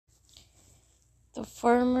The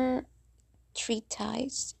former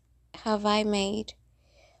treatise have I made,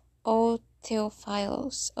 O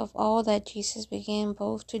Theophilus, of all that Jesus began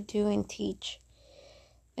both to do and teach,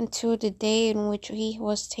 until the day in which he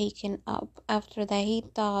was taken up, after that he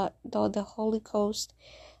thought, though the Holy Ghost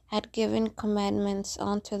had given commandments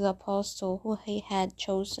unto the apostle who he had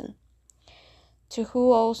chosen, to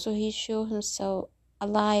who also he shewed himself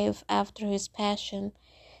alive after his passion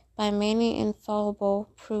by many infallible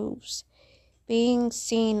proofs, being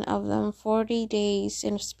seen of them 40 days,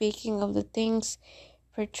 and speaking of the things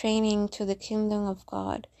pertaining to the kingdom of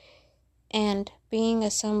God, and being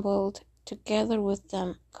assembled together with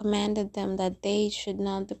them, commanded them that they should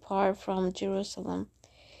not depart from Jerusalem,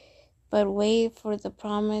 but wait for the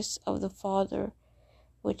promise of the Father,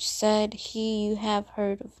 which said he, You have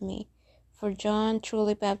heard of me. For John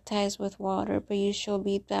truly baptized with water, but you shall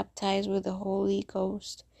be baptized with the Holy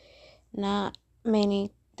Ghost not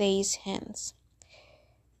many days hence.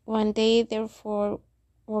 When they therefore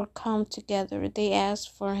were come together, they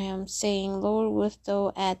asked for him, saying, Lord, wilt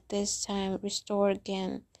thou at this time restore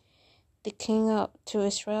again the kingdom to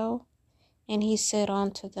Israel? And he said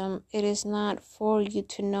unto them, It is not for you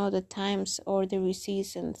to know the times or the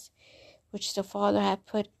seasons which the Father hath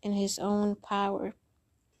put in his own power,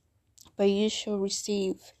 but you shall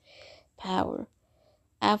receive power.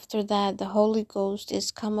 After that the Holy Ghost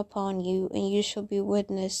is come upon you, and you shall be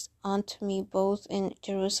witnesses unto me both in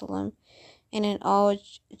Jerusalem, and in all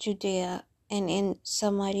Judea, and in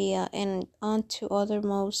Samaria, and unto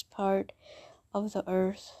othermost part of the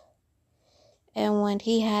earth. And when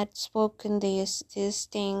he had spoken these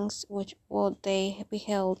things which what they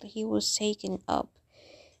beheld, he was taken up,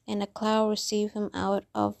 and a cloud received him out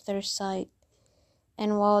of their sight.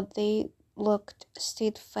 And while they looked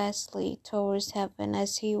steadfastly towards heaven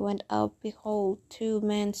as he went up, behold, 2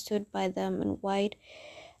 men stood by them in white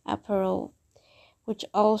apparel, which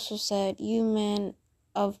also said, You men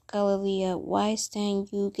of Galilee, why stand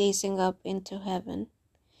you gazing up into heaven?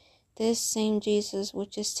 This same Jesus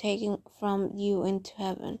which is taken from you into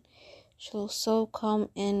heaven shall so come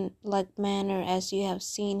in like manner as you have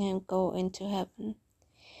seen him go into heaven.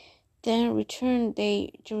 Then returned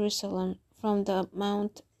they to Jerusalem from the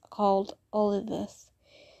mount called Olivet,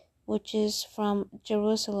 which is from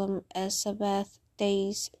Jerusalem a Sabbath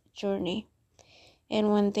day's journey.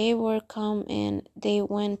 And when they were come in, they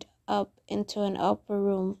went up into an upper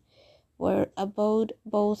room, where abode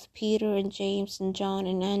both Peter and James and John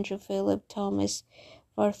and Andrew, Philip, Thomas,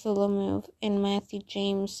 Bartholomew, and Matthew,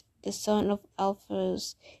 James the son of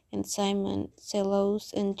Alphaeus, and Simon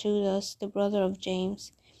Zelotes, and Judas the brother of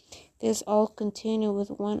James. This all continued with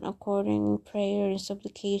one accord in prayer and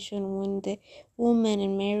supplication when the woman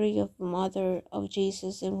and Mary of mother of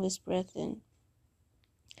Jesus and his brethren.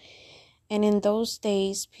 And in those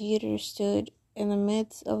days Peter stood in the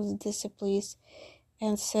midst of the disciples,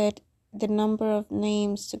 and said, The number of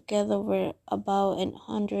names together were about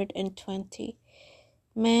 120.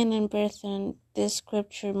 Men and brethren, this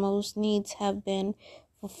scripture most needs have been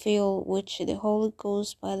fulfilled, which the Holy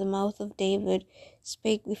Ghost by the mouth of David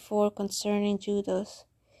spake before concerning Judas,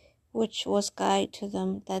 which was guide to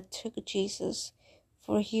them that took Jesus,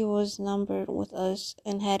 for he was numbered with us,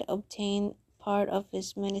 and had obtained part of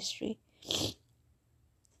his ministry.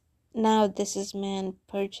 Now this is man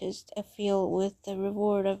purchased a field with the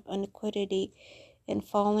reward of iniquity, and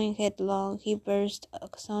falling headlong, he burst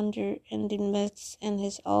asunder in the midst, and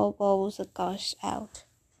his all bowels gushed out.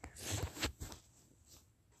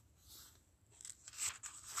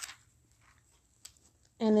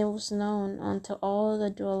 And it was known unto all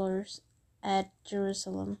the dwellers at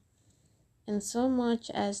Jerusalem,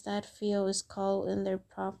 insomuch as that field is called in their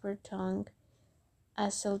proper tongue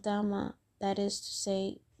Aceldama, that is to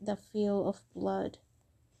say, the field of blood.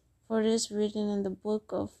 For it is written in the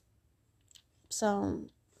book of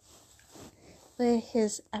Psalm, Let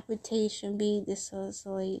his habitation be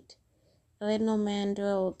desolate, let no man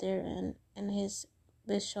dwell therein, and his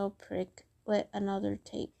bishopric let another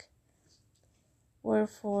take.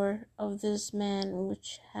 Wherefore of this man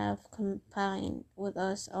which have combined with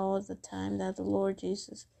us all the time that the Lord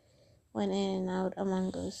Jesus went in and out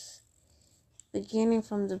among us, beginning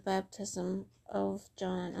from the baptism of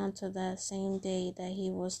John unto that same day that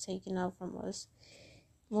he was taken up from us,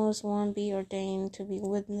 must one be ordained to be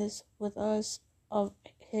witness with us of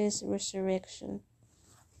his resurrection.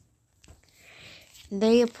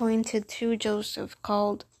 They appointed 2 Joseph,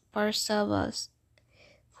 called Barsabas,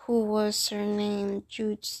 who was surnamed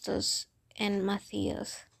Justus, and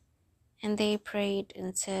Matthias. And they prayed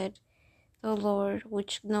and said, The Lord,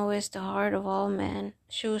 which knowest the heart of all men,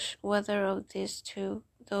 choose whether of these 2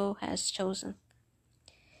 thou hast chosen,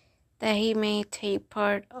 that he may take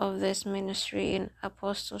part of this ministry in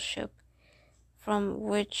apostleship, from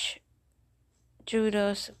which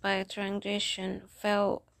Judas by transition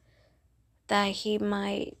fell, that he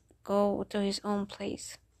might go to his own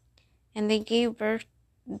place. And they gave birth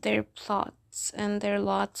their plots, and their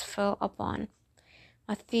lots fell upon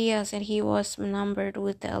Matthias, and he was numbered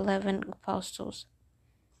with the 11 apostles.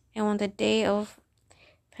 And when the day of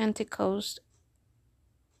Pentecost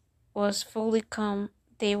was fully come,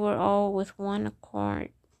 they were all with one accord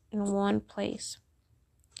in one place.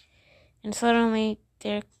 And suddenly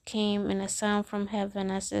there came in a sound from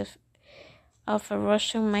heaven as if of a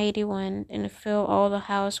rushing mighty wind, and filled all the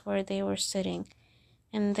house where they were sitting.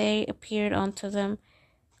 And there appeared unto them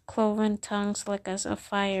cloven tongues like as of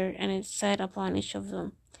fire, and it sat upon each of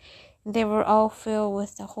them. And they were all filled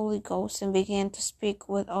with the Holy Ghost, and began to speak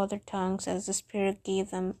with other tongues as the Spirit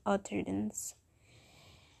gave them utterance.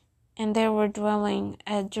 And there were dwelling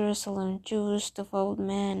at Jerusalem Jews, devout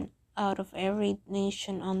men, out of every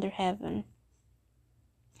nation under heaven.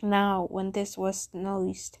 Now when this was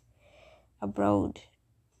noised abroad,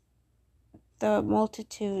 the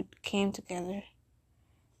multitude came together,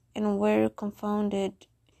 and were confounded,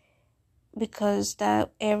 because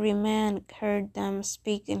that every man heard them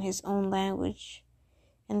speak in his own language.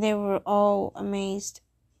 And they were all amazed,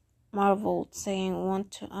 marveled, saying one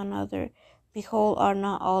to another, Behold, are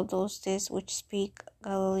not all those this which speak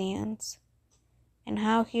Galileans? And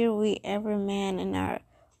how hear we every man in our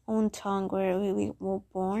own tongue where we were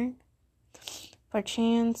born?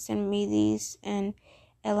 Parthians and Medes and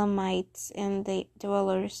Elamites, and the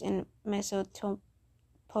dwellers in Mesopotamia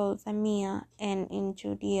and in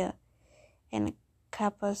Judea, and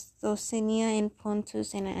Cappadocia, and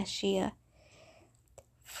Pontus and Asia,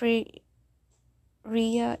 Phrygia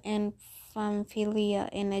and Pamphylia,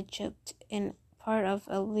 in Egypt, and part of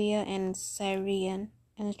Asia and Syrian,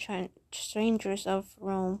 and strangers of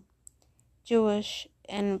Rome, Jewish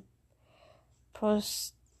and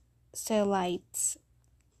proselytes,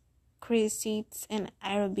 Cretians and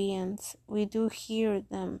Arabians. We do hear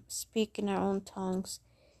them speak in our own tongues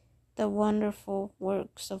the wonderful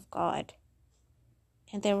works of God.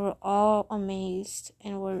 And they were all amazed,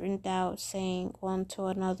 and were in doubt, saying one to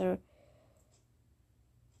another,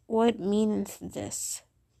 What meaneth this?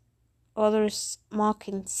 Others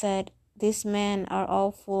mocking said, These men are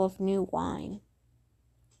all full of new wine.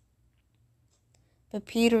 But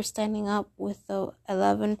Peter, standing up with the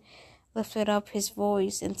 11, lifted up his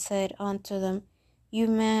voice, and said unto them, You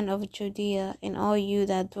men of Judea, and all you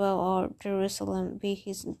that dwell at Jerusalem, be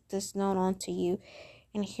this known unto you,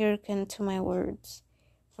 and hearken to my words.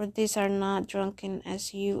 For these are not drunken,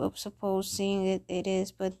 as you suppose, seeing it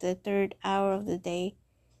is but the third hour of the day.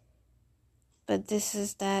 But this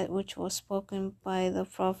is that which was spoken by the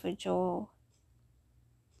prophet Joel.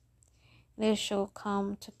 And it shall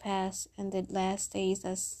come to pass in the last days,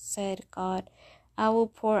 as said God, I will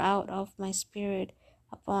pour out of my spirit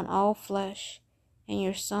upon all flesh, and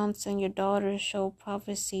your sons and your daughters shall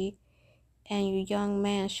prophesy, and your young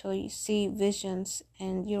man shall see visions,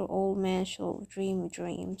 and your old man shall dream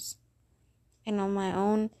dreams. And on my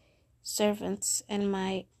own servants and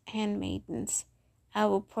my handmaidens I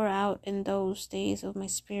will pour out in those days of my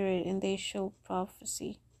spirit, and they shall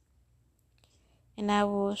prophesy. And I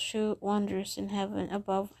will shew wonders in heaven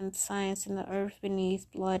above, and signs in the earth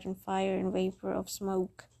beneath, blood and fire and vapor of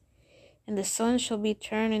smoke. And the sun shall be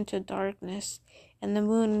turned into darkness, and the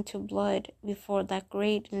moon into blood, before that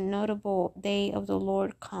great and notable day of the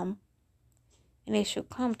Lord come. And it shall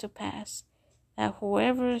come to pass, that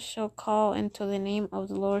whoever shall call into the name of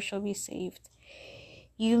the Lord shall be saved.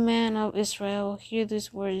 You men of Israel, hear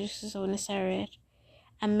these words. Jesus of Nazareth,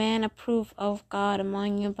 a man approved of God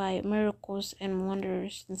among you by miracles and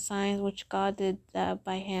wonders and signs which God did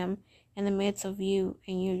by him in the midst of you,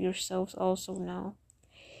 and you yourselves also know.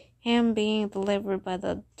 Him being delivered by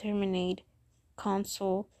the determinate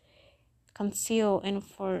counsel, concealed and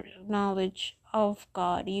foreknowledge of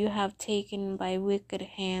God, you have taken by wicked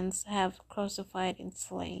hands, have crucified and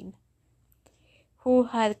slain, who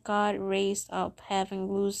had God raised up,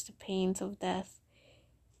 having loosed the pains of death,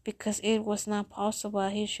 because it was not possible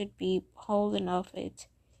he should be holden of it.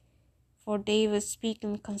 For David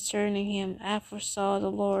speaking concerning him, I foresaw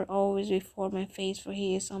the Lord always before my face, for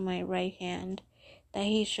he is on my right hand, that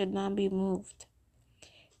he should not be moved.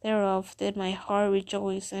 Thereof did my heart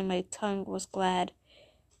rejoice, and my tongue was glad.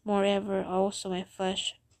 Moreover also my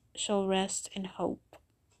flesh shall rest in hope,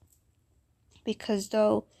 because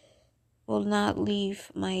thou wilt not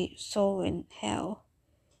leave my soul in hell,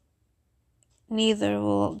 neither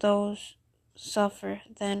will those suffer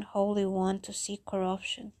thine Holy One to see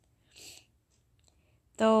corruption.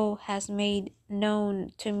 Thou hast made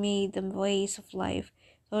known to me the ways of life.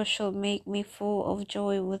 Thou shalt make me full of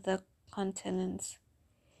joy with the countenance.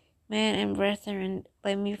 Men and brethren,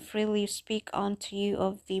 let me freely speak unto you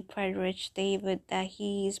of the patriarch David, that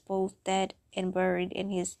he is both dead and buried,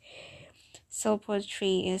 and his sepulchre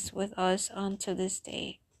is with us unto this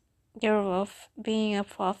day. Thereof, being a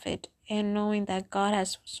prophet, and knowing that God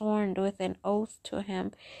has sworn with an oath to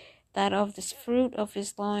him, that of this fruit of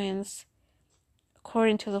his loins,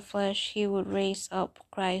 according to the flesh, he would raise up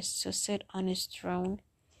Christ to sit on his throne.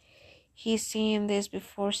 He, seeing this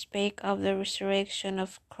before, spake of the resurrection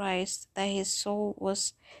of Christ, that his soul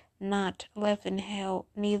was not left in hell,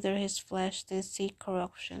 neither his flesh did see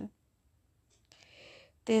corruption.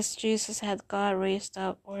 This Jesus hath God raised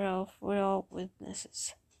up, whereof we are all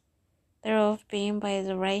witnesses. Thereof, being by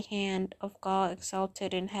the right hand of God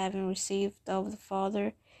exalted, and having received of the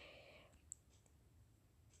Father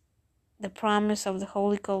the promise of the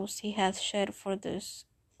Holy Ghost, he hath shed for this,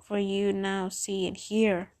 for you now see and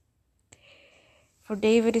hear. For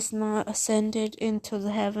David is not ascended into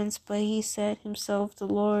the heavens, but he said himself, the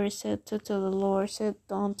Lord said to the Lord, sit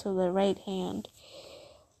unto the right hand,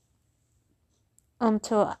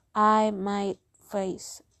 until I might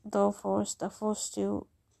face the footstool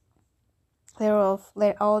thereof.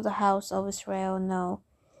 Let all the house of Israel know,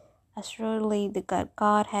 assuredly the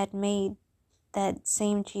God had made that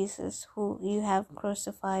same Jesus, who you have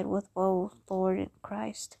crucified, with both Lord and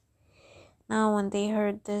Christ. Now when they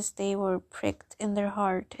heard this, they were pricked in their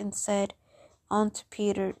heart, and said unto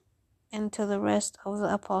Peter and to the rest of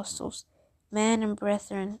the apostles, Men and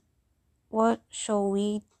brethren, what shall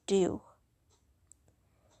we do?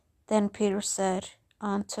 Then Peter said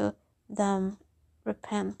unto them,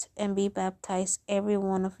 Repent, and be baptized every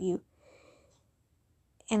one of you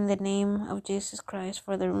in the name of Jesus Christ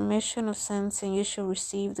for the remission of sins, and you shall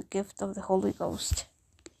receive the gift of the Holy Ghost.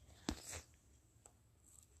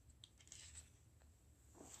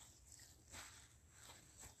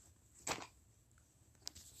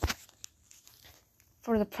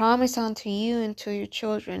 For the promise unto you and to your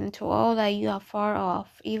children, and to all that you are far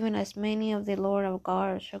off, even as many of the Lord our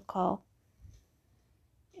God shall call.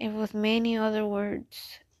 And with many other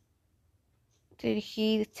words did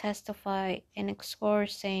he testify and exhort,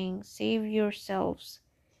 saying, Save yourselves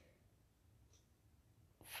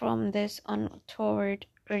from this untoward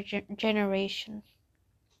generation.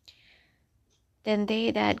 Then they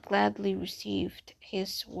that gladly received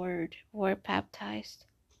his word were baptized.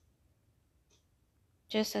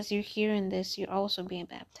 Just as you're hearing this, you're also being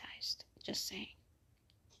baptized. Just saying.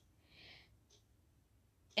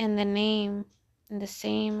 In the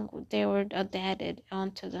same there were added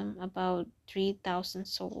unto them about 3,000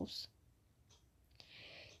 souls.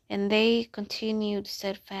 And they continued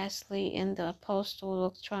steadfastly in the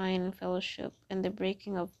apostolic doctrine and fellowship, and the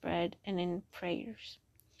breaking of bread, and in prayers.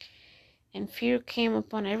 And fear came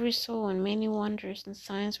upon every soul, and many wonders and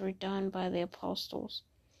signs were done by the apostles.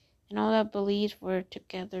 And all that believed were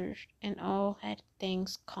together, and all had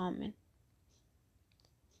things common,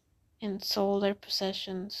 and sold their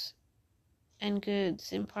possessions and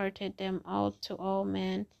goods, imparted them all to all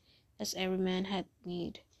men, as every man had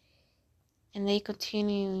need. And they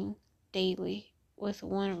continuing daily with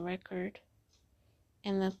one record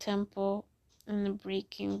in the temple, and the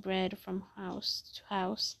breaking bread from house to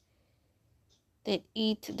house, that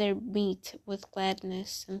eat their meat with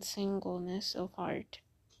gladness and singleness of heart,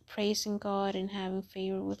 praising God and having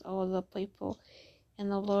favor with all the people.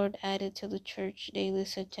 And the Lord added to the church daily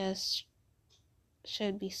such as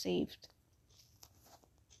should be saved.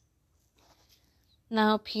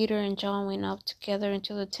 Now Peter and John went up together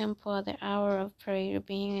into the temple at the hour of prayer,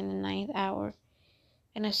 being in the 9th hour.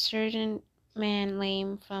 And a certain man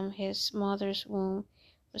lame from his mother's womb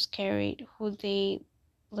was carried, who they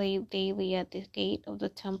laid daily at the gate of the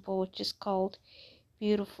temple, which is called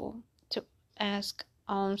Beautiful, to ask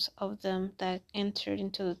alms of them that entered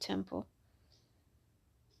into the temple.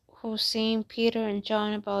 Who, seeing Peter and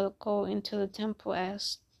John about to go into the temple,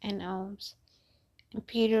 asked an alms. And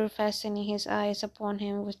Peter, fastening his eyes upon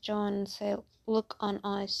him with John, said, Look on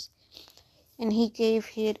us. And he gave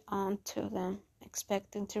heed unto them,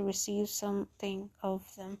 expecting to receive something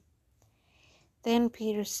of them. Then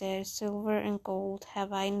Peter said, Silver and gold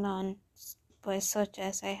have I none, but such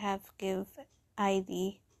as I have give I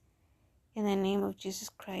thee. In the name of Jesus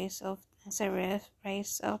Christ of Nazareth,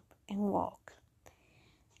 rise up and walk.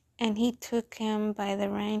 And he took him by the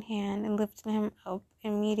right hand and lifted him up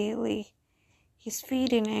immediately. His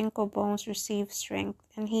feet and ankle bones received strength,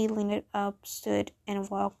 and he leaned up, stood, and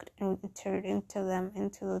walked, and entered into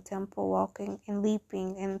the temple, walking and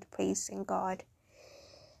leaping and praising God.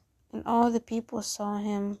 And all the people saw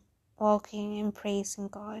him walking and praising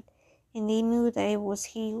God, and they knew that it was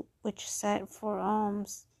he which sat for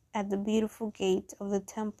alms at the beautiful gate of the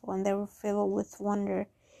temple, and they were filled with wonder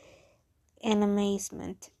and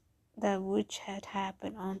amazement that which had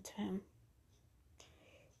happened unto him.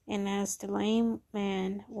 And as the lame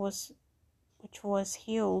man which was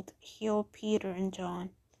healed Peter and John,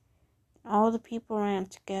 and all the people ran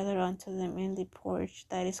together unto them in the porch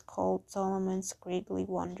that is called Solomon's greatly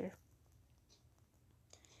wonder.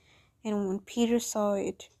 And when Peter saw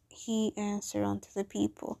it, he answered unto the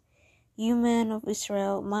people, You men of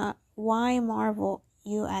Israel, why marvel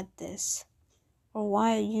you at this? Or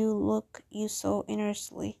why look you so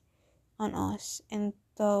earnestly on us, and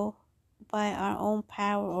though by our own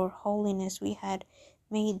power or holiness we had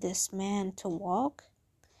made this man to walk?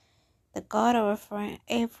 The God of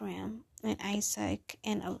Abraham and Isaac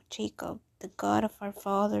and of Jacob, the God of our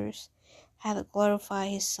fathers, hath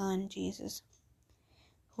glorified his Son Jesus,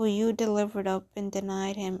 who you delivered up and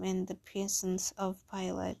denied him in the presence of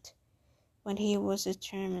Pilate, when he was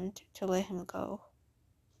determined to let him go.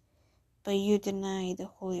 But you denied the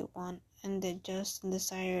Holy One, and the just, and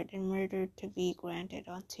desired and murdered to be granted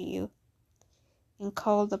unto you, and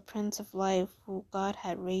called the Prince of Life, who God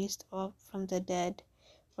had raised up from the dead,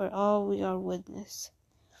 whereof we are witness.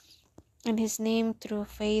 And his name, through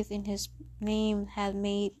faith in his name, hath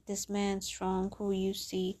made this man strong, who you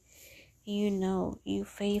see, you know, you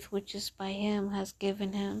faith which is by him has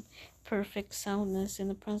given him perfect soundness in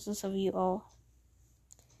the presence of you all.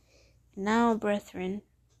 Now, brethren,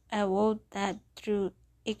 I would that through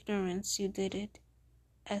ignorance you did it,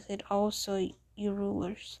 as it also you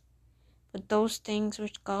rulers. But those things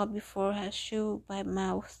which God before has shewed by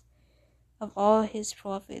mouth of all his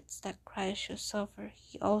prophets that Christ should suffer,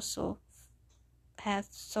 he also hath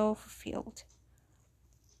so fulfilled.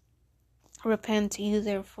 Repent you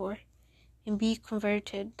therefore, and be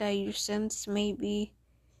converted, that your sins may be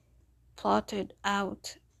blotted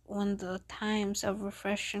out, when the times of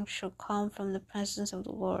refreshing shall come from the presence of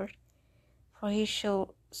the Lord. For he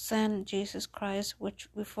shall send Jesus Christ, which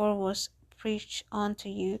before was preached unto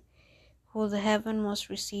you, who the heaven must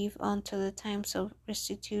receive unto the times of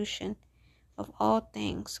restitution of all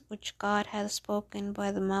things, which God hath spoken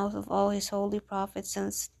by the mouth of all his holy prophets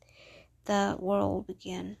since the world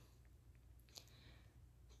began.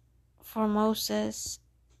 For Moses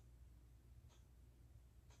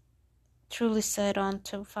truly said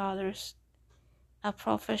unto fathers, A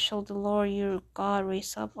prophet shall the Lord your God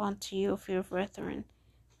raise up unto you of your brethren,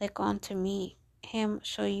 like unto me. Him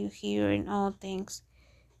shall you hear in all things,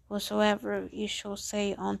 whatsoever you shall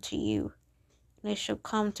say unto you. And it shall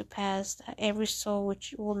come to pass that every soul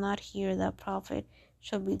which will not hear that prophet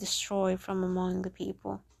shall be destroyed from among the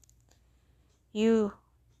people. You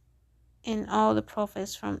and all the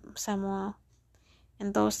prophets from Samuel,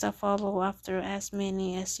 and those that follow after, as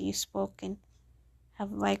many as you spoken,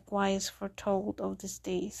 have likewise foretold of these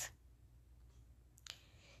days.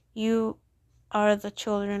 You are the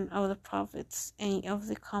children of the prophets, and of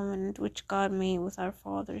the covenant which God made with our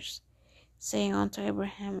fathers, saying unto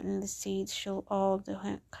Abraham, In the seed shall all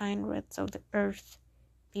the kindreds of the earth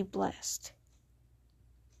be blessed.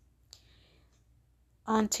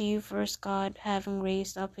 Unto you first God, having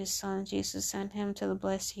raised up his Son Jesus, sent him to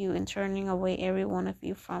bless you, in turning away every one of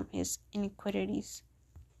you from his iniquities.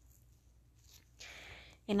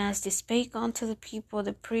 And as they spake unto the people,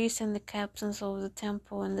 the priests and the captains of the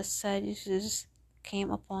temple and the Sadducees came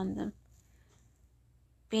upon them,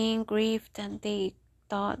 being grieved that they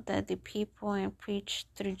thought that the people and preached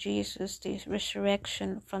through Jesus the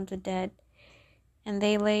resurrection from the dead. And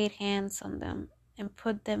they laid hands on them, and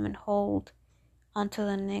put them in hold until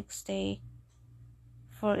the next day,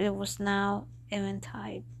 for it was now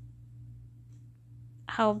eventide.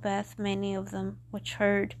 Howbeit many of them which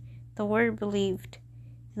heard the word believed,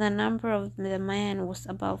 and the number of the men was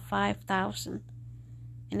about 5,000.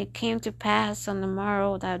 And it came to pass on the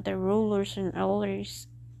morrow that the rulers and elders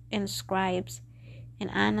and scribes,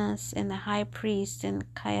 and Annas and the high priest,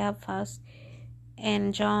 and Caiaphas,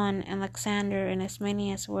 and John, and Alexander, and as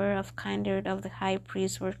many as were of kindred of the high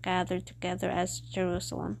priest, were gathered together at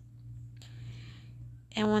Jerusalem.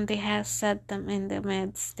 And when they had set them in the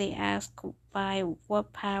midst, they asked, By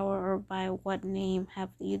what power or by what name have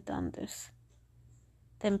you done this?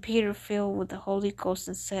 Then Peter, filled with the Holy Ghost,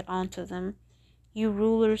 and said unto them, You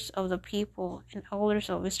rulers of the people, and elders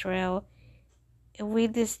of Israel, if we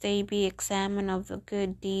this day be examined of the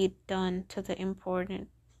good deed done to the important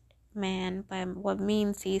man, by what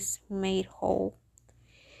means he is made whole,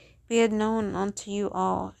 be it known unto you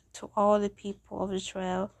all, to all the people of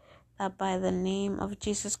Israel, that by the name of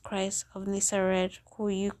Jesus Christ of Nazareth, who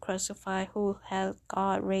you crucified, who hath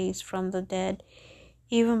God raised from the dead,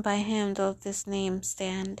 even by him doth this name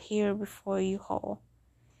stand here before you whole.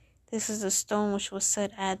 This is the stone which was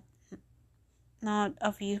set at naught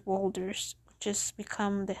of you builders, which is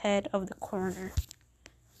become the head of the corner.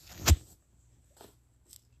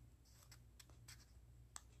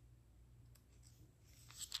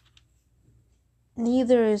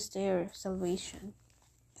 Neither is there salvation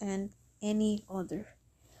in any other,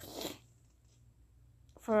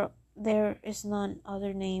 for there is none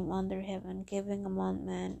other name under heaven given among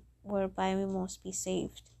men whereby we must be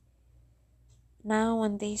saved. Now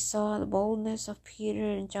when they saw the boldness of Peter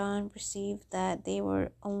and John, perceived that they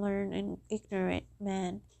were unlearned and ignorant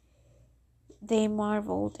men, they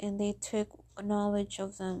marveled, and they took knowledge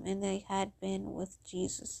of them, and they had been with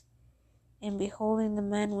Jesus. And beholding the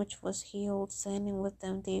man which was healed standing with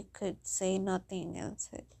them, they could say nothing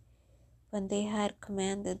against it. When they had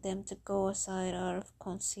commanded them to go aside out of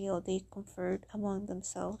conceal, they conferred among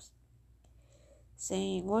themselves,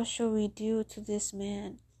 saying, What shall we do to this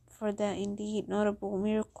man? For that indeed notable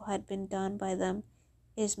miracle had been done by them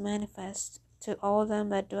is manifest to all them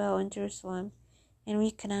that dwell in Jerusalem, and we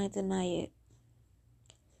cannot deny it.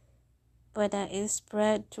 But that it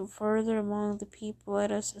spread to further among the people,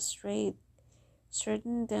 let us astray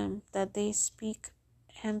certain them that they speak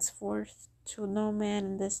henceforth to no man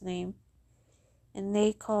in this name. And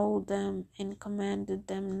they called them and commanded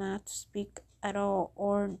them not to speak at all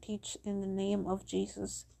or teach in the name of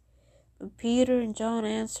Jesus. But Peter and John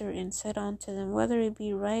answered and said unto them, Whether it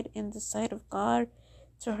be right in the sight of God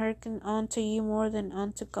to hearken unto you more than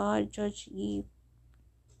unto God, judge ye.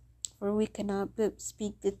 For we cannot but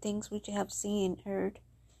speak the things which we have seen and heard.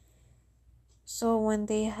 So when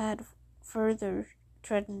they had further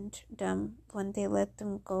threatened them, when they let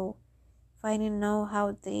them go, finding know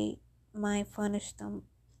how they might punish them,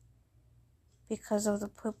 because of the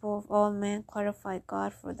people of all men glorified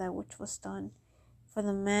God for that which was done. For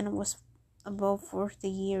the man was above 40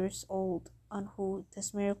 years old, on whom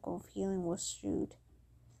this miracle of healing was shewed.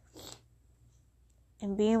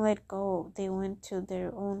 And being let go, they went to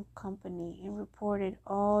their own company, and reported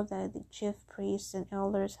all that the chief priests and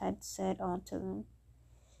elders had said unto them.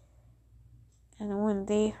 And when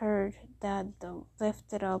they heard that, they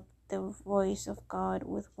lifted up the voice of God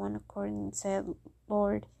with one accord, and said,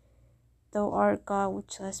 Lord, thou art God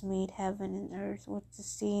which hast made heaven and earth, with the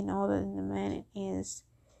sea and all that in the man is,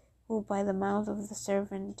 who by the mouth of the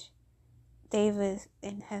servant David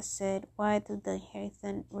has said, Why did the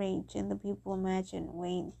heathen rage, and the people imagine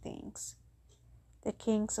vain things? The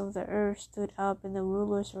kings of the earth stood up, and the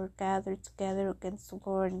rulers were gathered together against the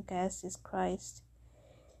Lord and against his Christ.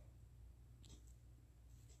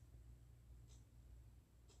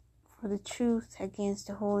 For the truth against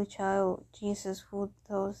the holy child Jesus, who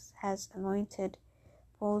thou hast anointed,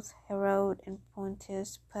 both Herod and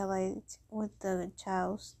Pontius Pilate with the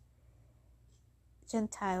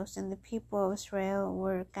Gentiles and the people of Israel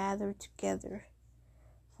were gathered together,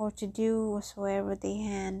 for to do whatsoever they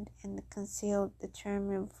had, and the concealed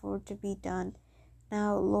determined for to be done.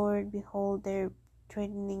 Now, Lord, behold their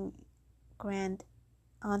threatening grant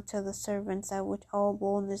unto the servants, that with all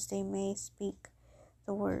boldness they may speak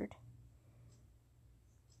the word,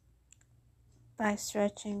 by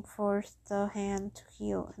stretching forth the hand to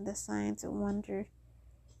heal, and the signs and wonder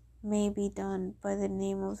may be done by the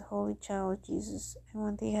name of the Holy Child Jesus. And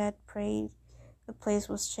when they had prayed, the place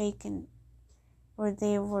was shaken, where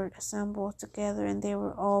they were assembled together, and they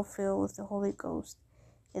were all filled with the Holy Ghost,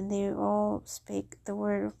 and they all spake the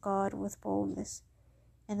word of God with boldness.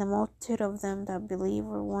 And the multitude of them that believed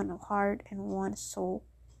were one heart and one soul.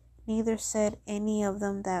 Neither said any of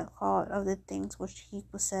them that aught of the things which he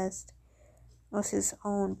possessed was his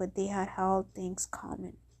own, but they had all things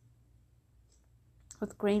common.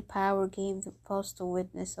 With great power gave the apostle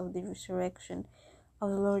witness of the resurrection of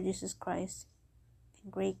the Lord Jesus Christ,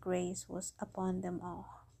 and great grace was upon them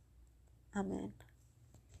all. Amen.